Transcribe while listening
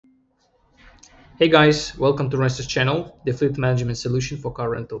Hey guys, welcome to RentSyst channel, the fleet management solution for car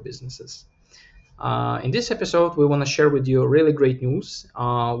rental businesses. In this episode, we want to share with you really great news.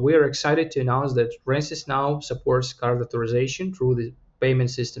 We are excited to announce that RentSyst now supports card authorization through the payment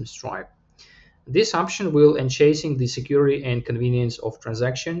system Stripe. This option will enhance the security and convenience of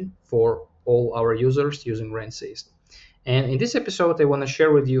transaction for all our users using RentSyst. And in this episode, I want to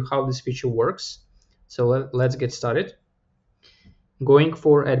share with you how this feature works. So let's get started. Going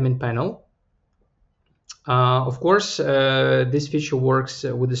for admin panel. Of course, this feature works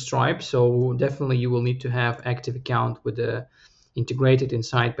with the Stripe, so definitely you will need to have active account with the integrated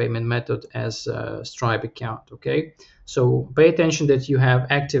inside payment method as a Stripe account. Okay, so pay attention that you have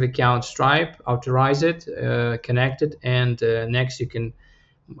active account Stripe, authorize it, connect it, and next you can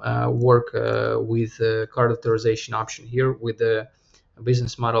work with the card authorization option here with the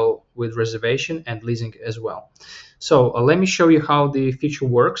business model with reservation and leasing as well. So let me show you how the feature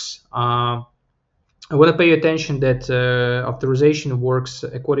works. I want to pay attention that authorization works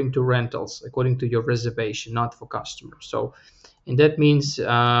according to rentals, according to your reservation, not for customers. So, and that means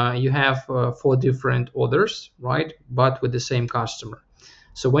you have 4 different orders, right? But with the same customer.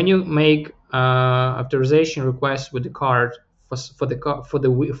 So when you make authorization request with the card for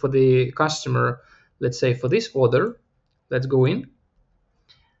the customer, let's say for this order, let's go in.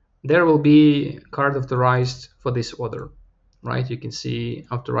 There will be card authorized for this order, right? You can see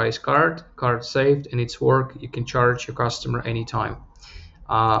authorized card saved, and it's work. You can charge your customer anytime.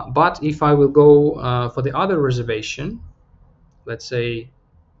 But if I will go for the other reservation, let's say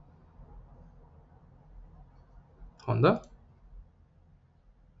Honda,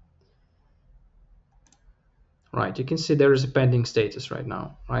 right? You can see there is a pending status right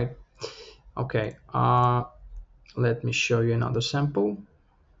now, right? Okay, let me show you another sample.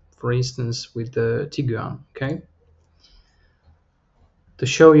 For instance, with the Tiguan, okay? To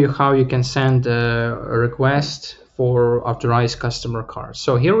show you how you can send a request for authorized customer cards.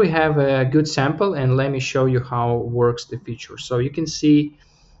 So here we have a good sample, and let me show you how works the feature. So you can see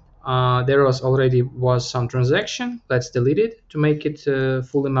there was some transaction. Let's delete it to make it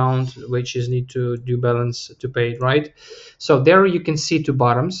full amount, which is need to do balance to pay it, right? So there you can see 2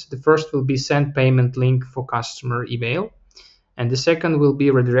 bottoms. The first will be send payment link for customer email, and the second will be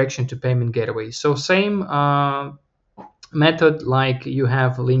redirection to payment gateway. So same method like you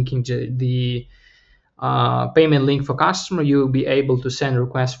have linking the payment link for customer. You'll be able to send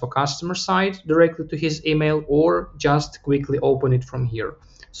request for customer side directly to his email, or just quickly open it from here.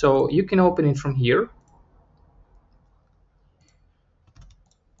 So you can open it from here.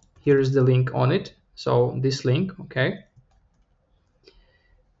 Here is the link on it. So this link, okay.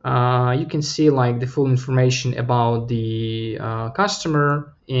 You can see like the full information about the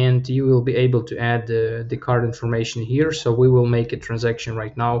customer, and you will be able to add the card information here. So we will make a transaction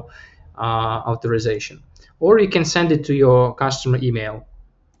right now, authorization, or you can send it to your customer email.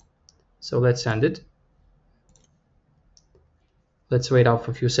 So let's send it. Let's wait out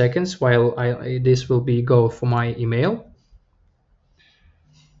for a few seconds while this will be go for my email.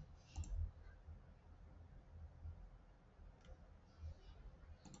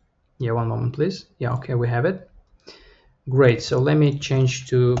 Yeah, one moment please. Yeah, okay, we have it. Great. So let me change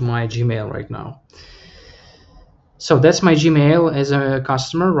to my Gmail right now. So that's my Gmail as a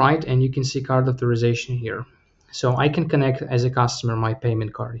customer, right? And you can see card authorization here. So I can connect as a customer my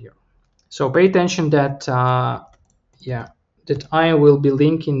payment card here. So pay attention that that I will be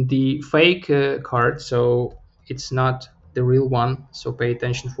linking the fake card, so it's not the real one. So pay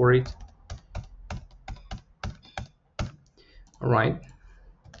attention for it. All right.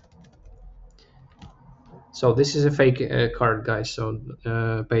 So this is a fake card, guys. So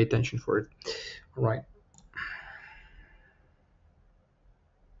pay attention for it. All right.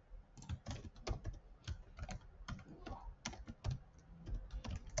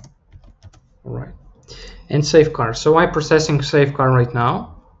 All right. And safeguard. So I'm processing safeguard right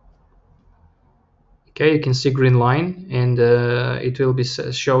now. Okay, you can see green line, and it will be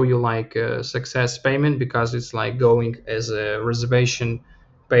show you like success payment, because it's like going as a reservation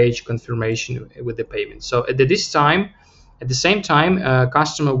page confirmation with the payment. So at the same time,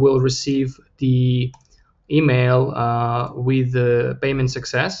 customer will receive the email with the payment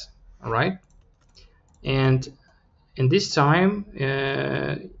success. All right, and in this time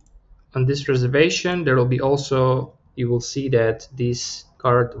on this reservation, there will be also, you will see that this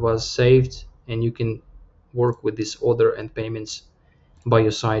card was saved, and you can work with this order and payments by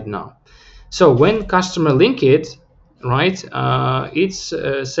your side now. So when customer link it, right, it's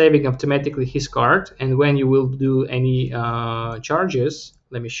saving automatically his card, and when you will do any charges,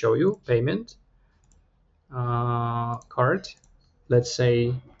 let me show you payment card, let's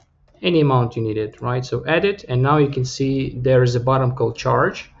say any amount you needed, right? So edit, and now you can see there is a button called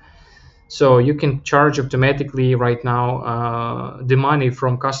charge. So you can charge automatically right now the money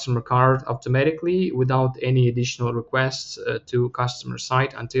from customer card automatically without any additional requests to customer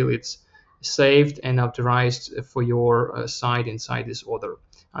site until it's saved and authorized for your site inside this order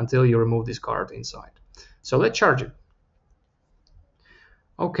until you remove this card inside. So let's charge it.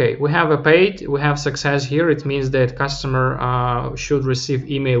 Okay, we have a paid, we have success here. It means that customer should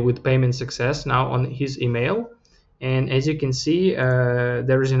receive email with payment success now on his email. And as you can see,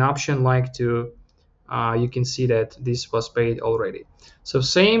 there is an option like to, you can see that this was paid already. So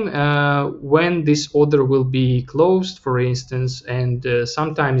same when this order will be closed, for instance, and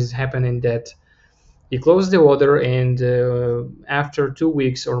sometimes it's happening that you close the order and after 2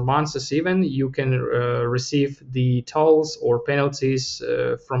 weeks or months even you can receive the tolls or penalties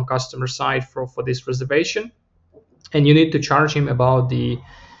from customer side for this reservation, and you need to charge him about the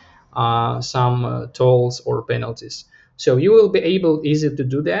some tolls or penalties. So you will be able easy to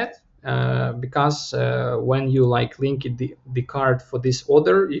do that because when you like link the card for this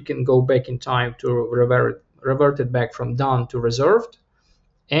order, you can go back in time to revert it back from done to reserved,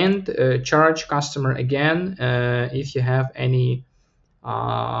 and charge customer again if you have any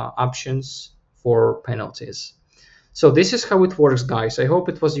options for penalties. So this is how it works, guys. I hope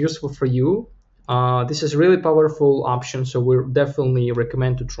it was useful for you. This is really powerful option, so we definitely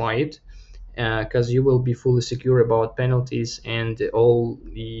recommend to try it because you will be fully secure about penalties and all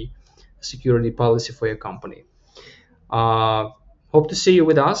the security policy for your company. Uh, Hope to see you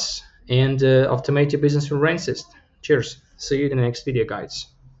with us and automate your business with RentSyst. Cheers. See you in the next video, guys.